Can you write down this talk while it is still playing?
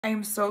I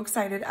am so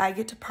excited I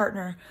get to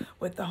partner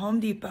with the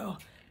Home Depot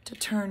to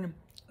turn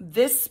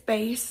this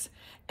space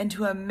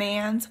into a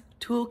man's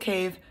tool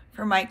cave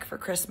for Mike for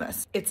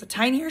Christmas. It's a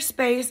tinier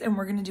space and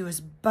we're gonna do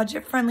as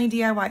budget-friendly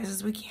DIYs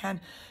as we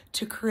can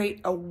to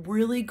create a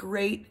really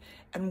great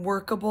and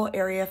workable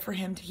area for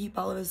him to keep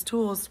all of his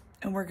tools,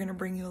 and we're gonna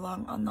bring you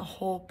along on the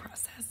whole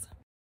process.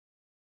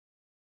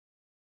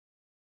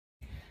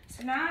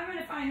 So now I'm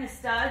gonna find the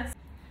studs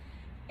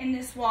in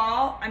this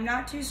wall. I'm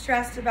not too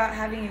stressed about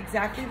having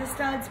exactly the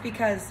studs,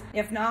 because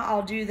if not,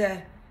 I'll do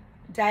the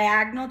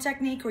diagonal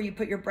technique where you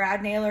put your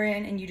brad nailer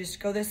in and you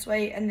just go this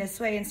way, and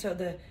so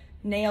the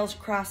nails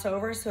cross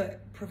over so it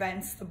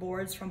prevents the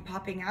boards from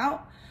popping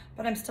out.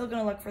 But I'm still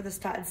gonna look for the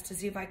studs to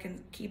see if I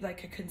can keep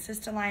like a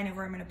consistent line of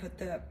where I'm gonna put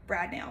the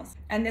brad nails.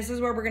 And this is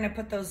where we're gonna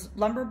put those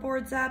lumber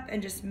boards up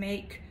and just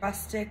make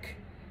rustic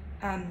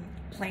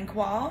plank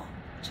wall,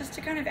 just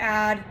to kind of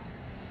add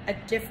a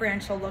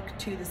differential look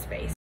to the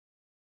space.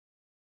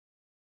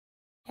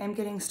 I'm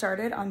getting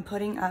started on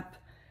putting up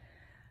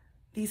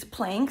these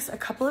planks. A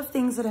couple of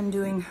things that I'm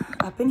doing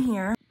up in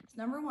here.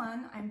 Number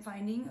one, I'm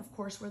finding, of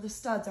course, where the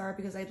studs are,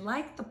 because I'd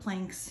like the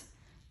planks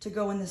to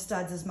go in the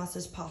studs as much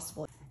as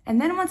possible. And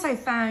then once I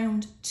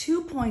found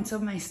 2 points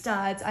of my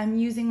studs, I'm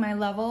using my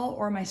level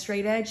or my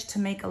straight edge to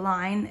make a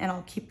line, and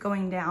I'll keep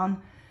going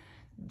down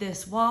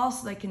this wall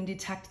so I can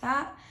detect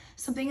that.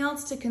 Something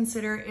else to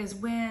consider is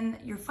when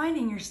you're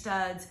finding your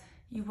studs,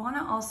 you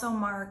wanna also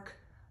mark,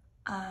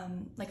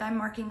 like I'm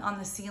marking on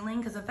the ceiling,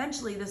 because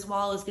eventually this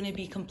wall is gonna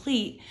be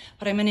complete,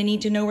 but I'm gonna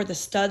need to know where the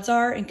studs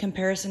are in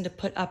comparison to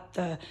put up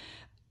the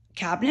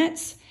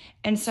cabinets.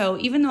 And so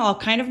even though I'll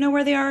kind of know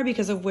where they are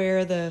because of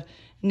where the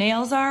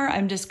nails are,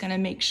 I'm just gonna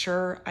make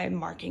sure I'm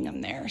marking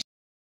them there.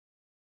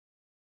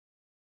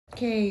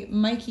 Okay,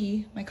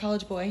 Mikey, my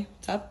college boy,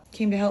 what's up?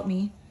 Came to help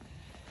me.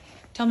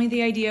 Tell me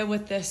the idea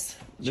with this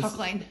chalk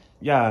line.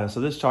 Yeah, so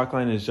this chalk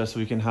line is just so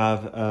we can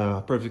have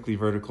a perfectly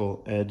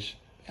vertical edge.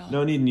 Yeah.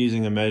 No need in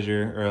using a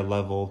measure or a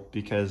level,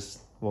 because,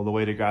 well, the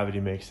weight of gravity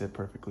makes it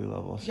perfectly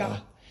level. So. Yeah,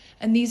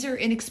 and these are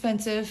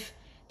inexpensive.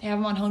 They have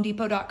them on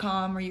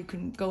homedepot.com, or you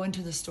can go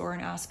into the store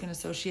and ask an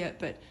associate,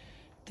 but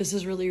this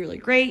is really, really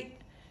great.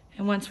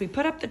 And once we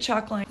put up the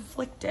chalk line,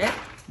 flicked it,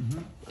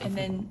 and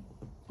then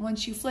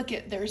once you flick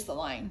it, there's the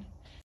line.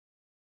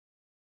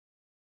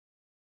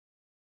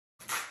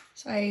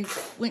 So I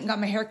went and got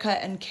my hair cut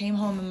and came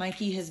home, and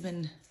Mikey has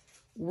been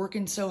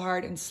working so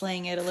hard and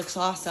slaying it. It looks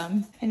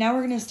awesome. And now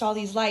we're gonna install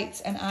these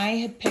lights, and I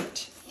had picked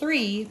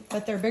 3,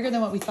 but they're bigger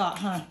than what we thought,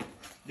 huh?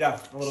 Yeah,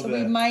 a little bit.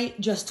 So we might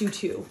just do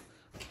 2.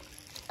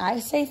 I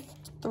say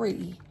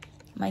 3.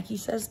 Mikey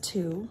says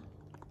 2.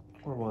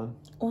 Or 1.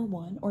 Or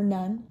 1, or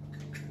none.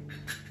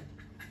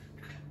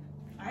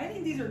 I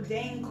think these are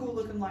dang cool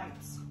looking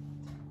lights.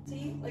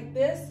 See, like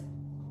this.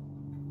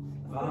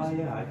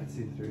 Yeah, I can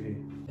see 3.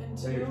 And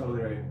 2. Yeah, you're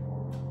totally right.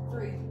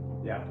 3.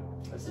 Yeah.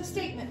 It's a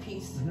statement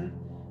piece.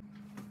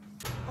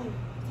 Oh,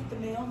 take the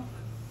nail.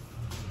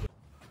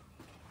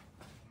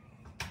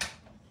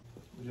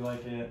 Would you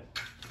like it?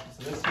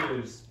 So this here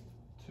is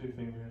 2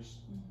 fingers.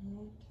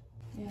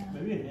 Yeah.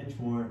 Maybe an inch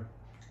more.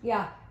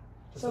 Yeah.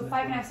 So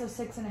 5.5, so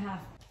 6.5.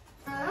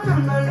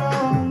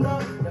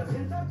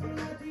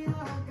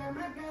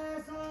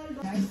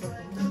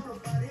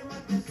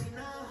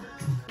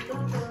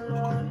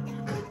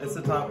 It's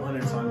the top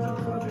 100 songs in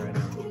the country right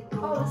now.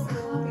 Oh, this is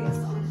the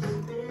longest song.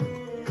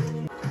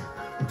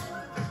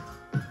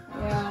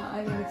 Yeah, I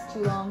think it's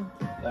too long.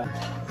 Yeah.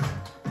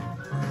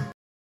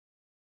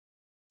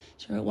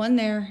 So we're at 1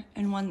 there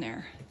and 1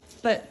 there.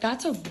 But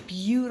that's a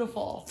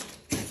beautiful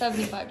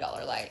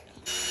 $75 light.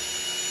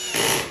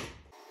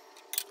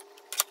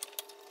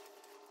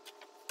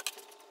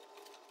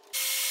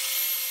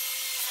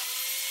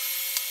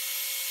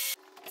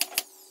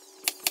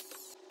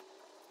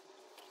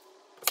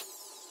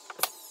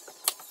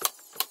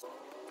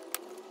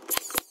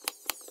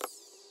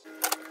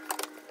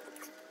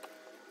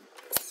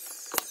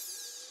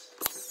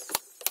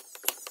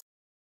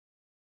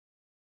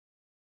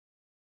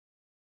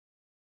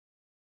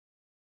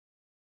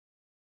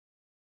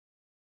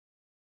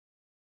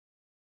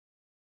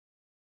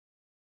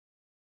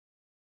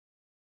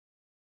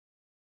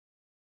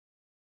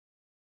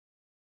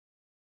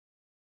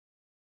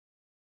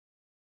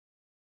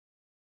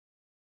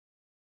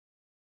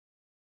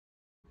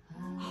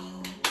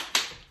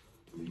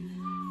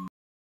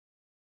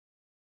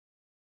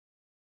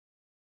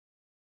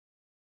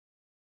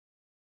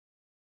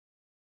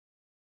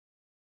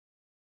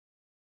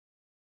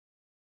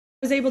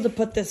 I was able to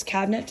put this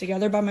cabinet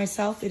together by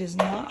myself. It is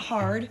not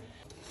hard.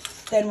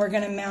 Then we're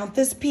gonna mount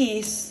this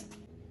piece.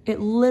 It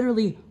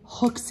literally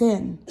hooks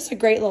in. It's a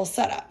great little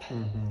setup.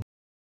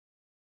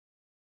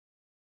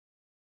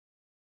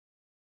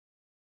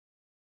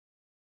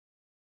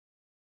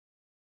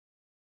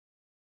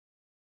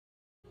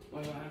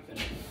 What happened?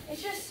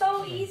 It's just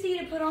so easy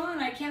to put on.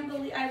 I can't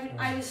believe,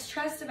 I was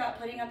stressed about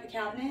putting up a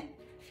cabinet.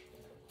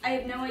 I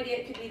had no idea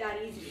it could be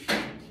that easy.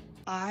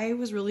 I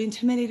was really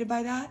intimidated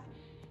by that.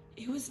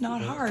 It was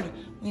not hard.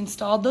 We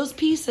installed those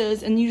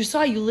pieces, and you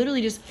saw, you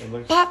literally just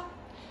pop,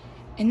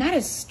 And that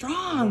is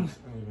strong.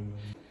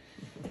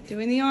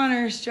 Doing the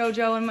honors,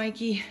 JoJo and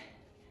Mikey.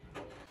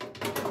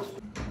 The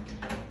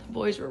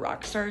boys were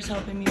rock stars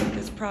helping me with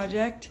this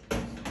project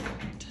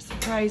to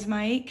surprise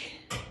Mike.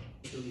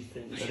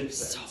 I'm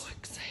so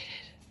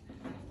excited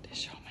to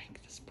show Mike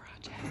this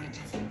project.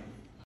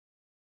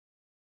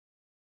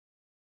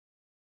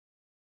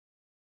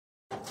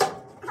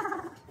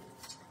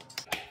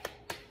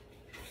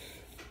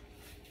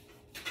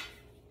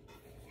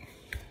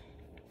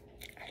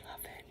 I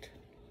love it.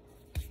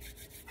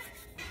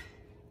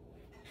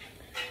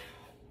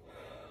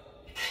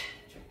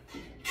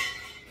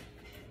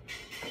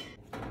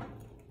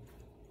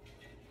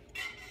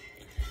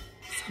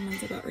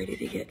 Someone's about ready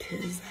to get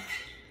his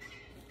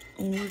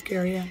own work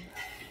area.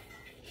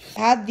 I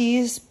had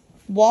these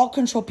wall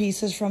control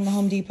pieces from the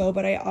Home Depot,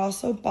 but I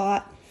also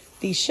bought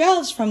these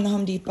shelves from the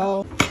Home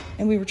Depot,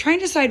 and we were trying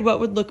to decide what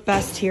would look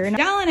best here. And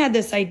Alan had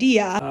this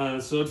idea.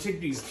 So take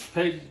these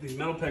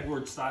metal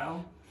pegboard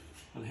style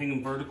and hang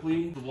them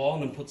vertically to the wall,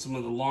 and then put some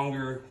of the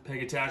longer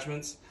peg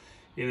attachments.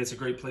 And it's a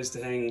great place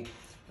to hang,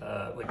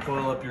 like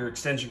coil up your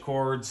extension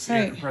cords,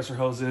 air compressor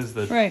hoses,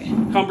 the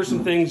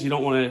cumbersome things you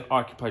don't want to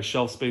occupy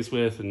shelf space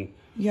with, and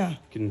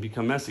can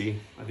become messy.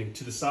 I think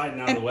to the side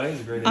and out of the way is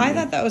a great idea. I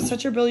thought that was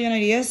such a brilliant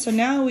idea. So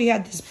now we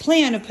had this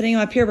plan of putting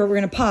them up here, but we're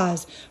going to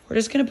pause. We're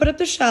just going to put up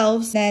the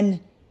shelves.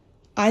 Then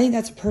I think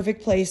that's a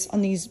perfect place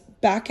on these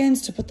back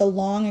ends to put the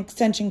long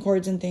extension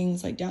cords and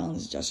things like Dallin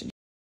suggested.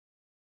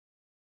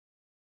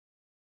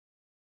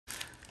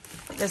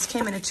 This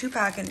came in a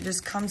 2-pack, and it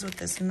just comes with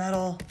this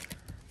metal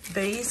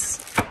base.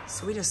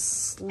 So we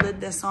just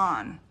slid this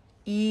on.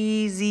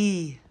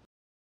 Easy.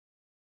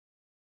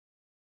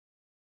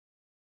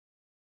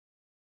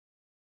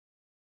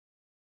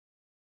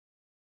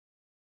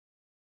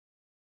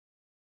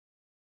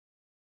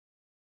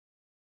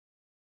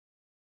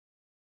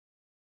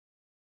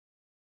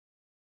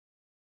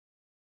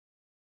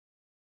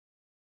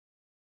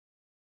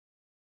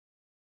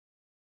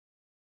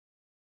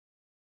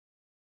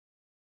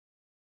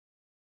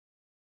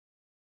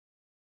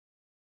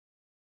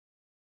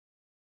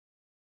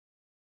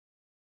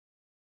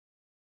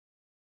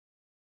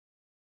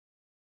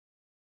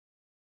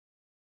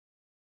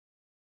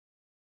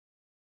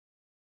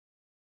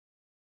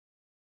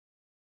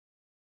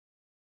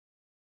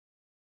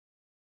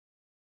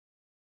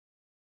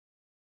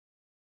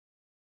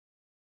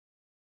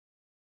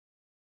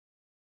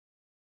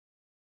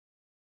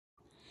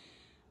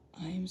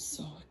 I'm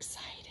so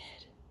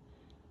excited.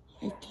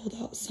 I've pulled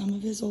out some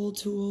of his old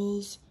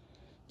tools,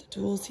 the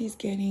tools he's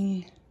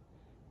getting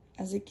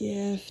as a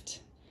gift.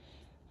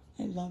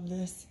 I love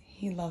this.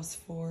 He loves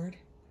Ford.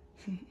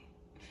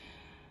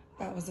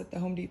 That was at the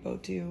Home Depot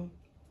too.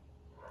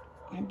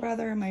 My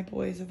brother and my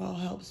boys have all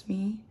helped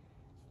me.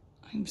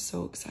 I'm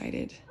so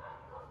excited.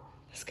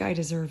 This guy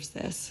deserves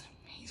this.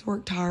 He's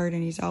worked hard,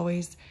 and he's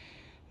always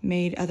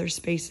made other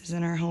spaces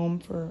in our home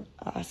for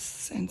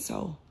us. And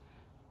so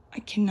I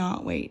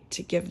cannot wait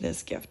to give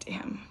this gift to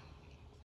him.